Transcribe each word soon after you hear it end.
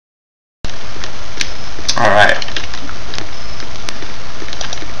Alright.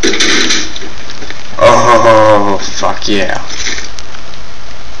 Oh, fuck yeah.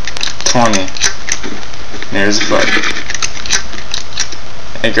 20. There's a foot.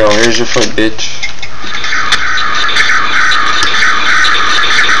 There you go, here's your foot, bitch.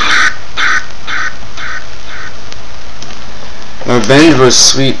 The revenge was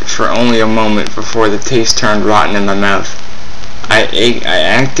sweet for only a moment before the taste turned rotten in my mouth. I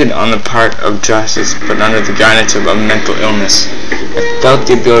acted on the part of justice, but under the guidance of a mental illness. I felt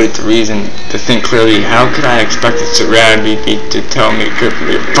the ability to reason, to think clearly. How could I expect a serenity to tell me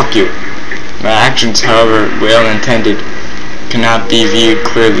quickly, fuck you? My actions, however well intended, cannot be viewed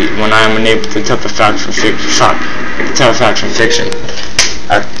clearly when I am unable to tell the facts from fiction.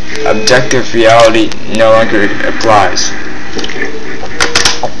 Objective reality no longer applies.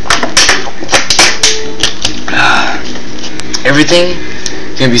 Everything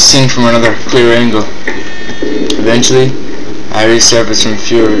can be seen from another clear angle. Eventually, I resurfaced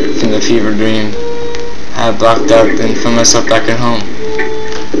from the fever dream I blocked out and found myself back at home.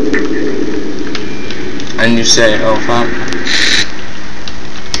 And you say, oh fuck.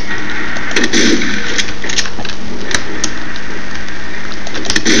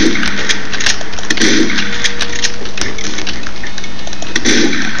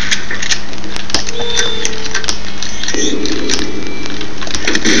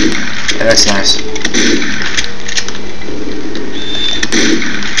 Yeah, that's nice.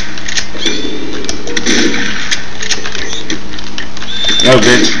 No,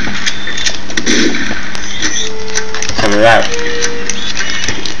 bitch. Cover that.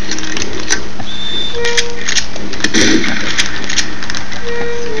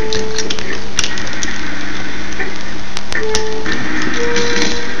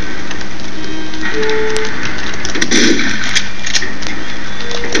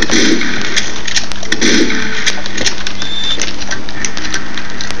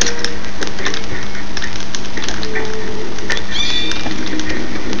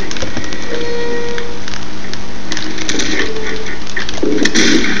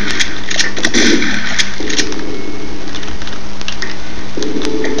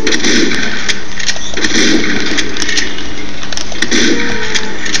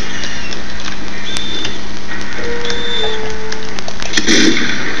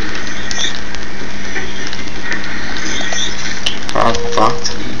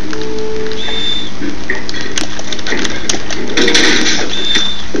 Fucked.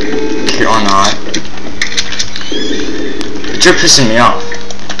 Okay, or not. But you're pissing me off.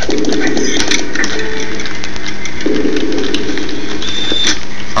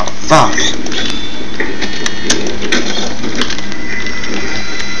 Oh, fuck.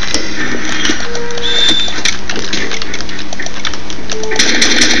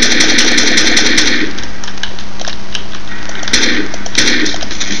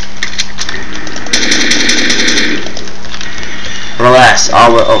 Relax,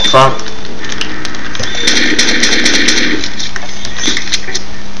 oh fuck.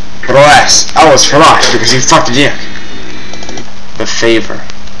 Relax, I was relaxed because you fucked a dick. The favor.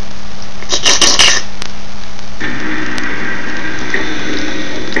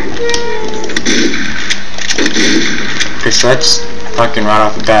 Okay, so let's fucking right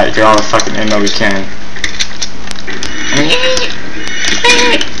off the bat get all the fucking ammo we can.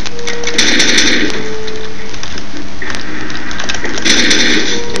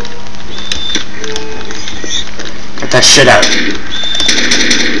 Get that shit out.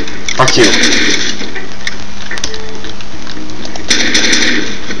 Fuck you.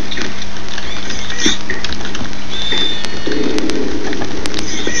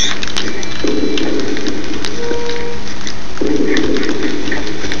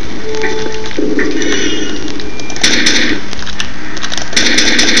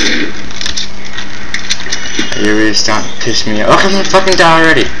 You really starting to piss me off. Oh, come on, fucking die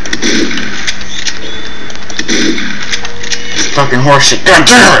already. Fucking horseshit. God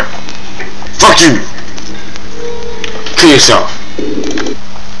damn it! Fuck you! Kill yourself.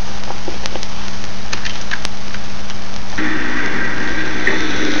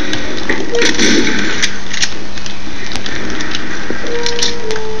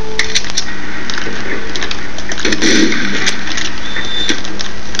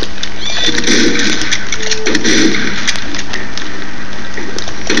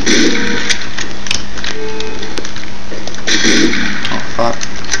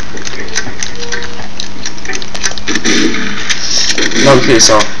 No, kill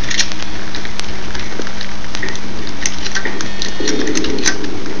yourself.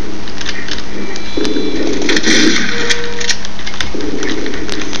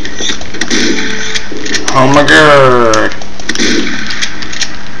 Oh my god.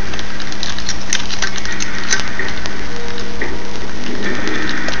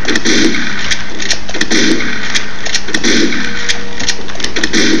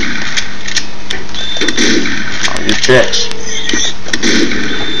 Oh, you bitch.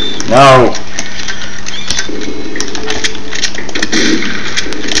 No.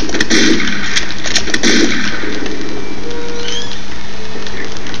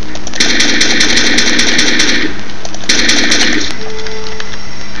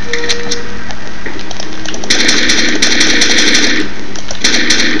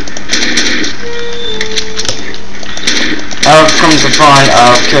 Now comes the fun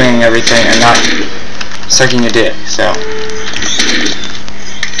of killing everything and not sucking your dick, so.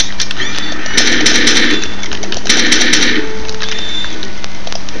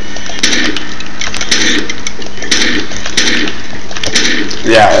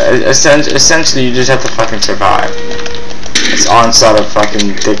 Yeah, essentially you just have to fucking survive. It's onslaught of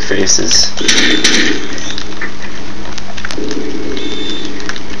fucking dick faces.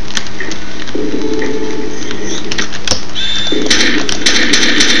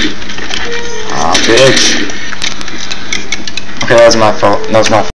 Aw, bitch. Okay, that was my fault. That was my fault.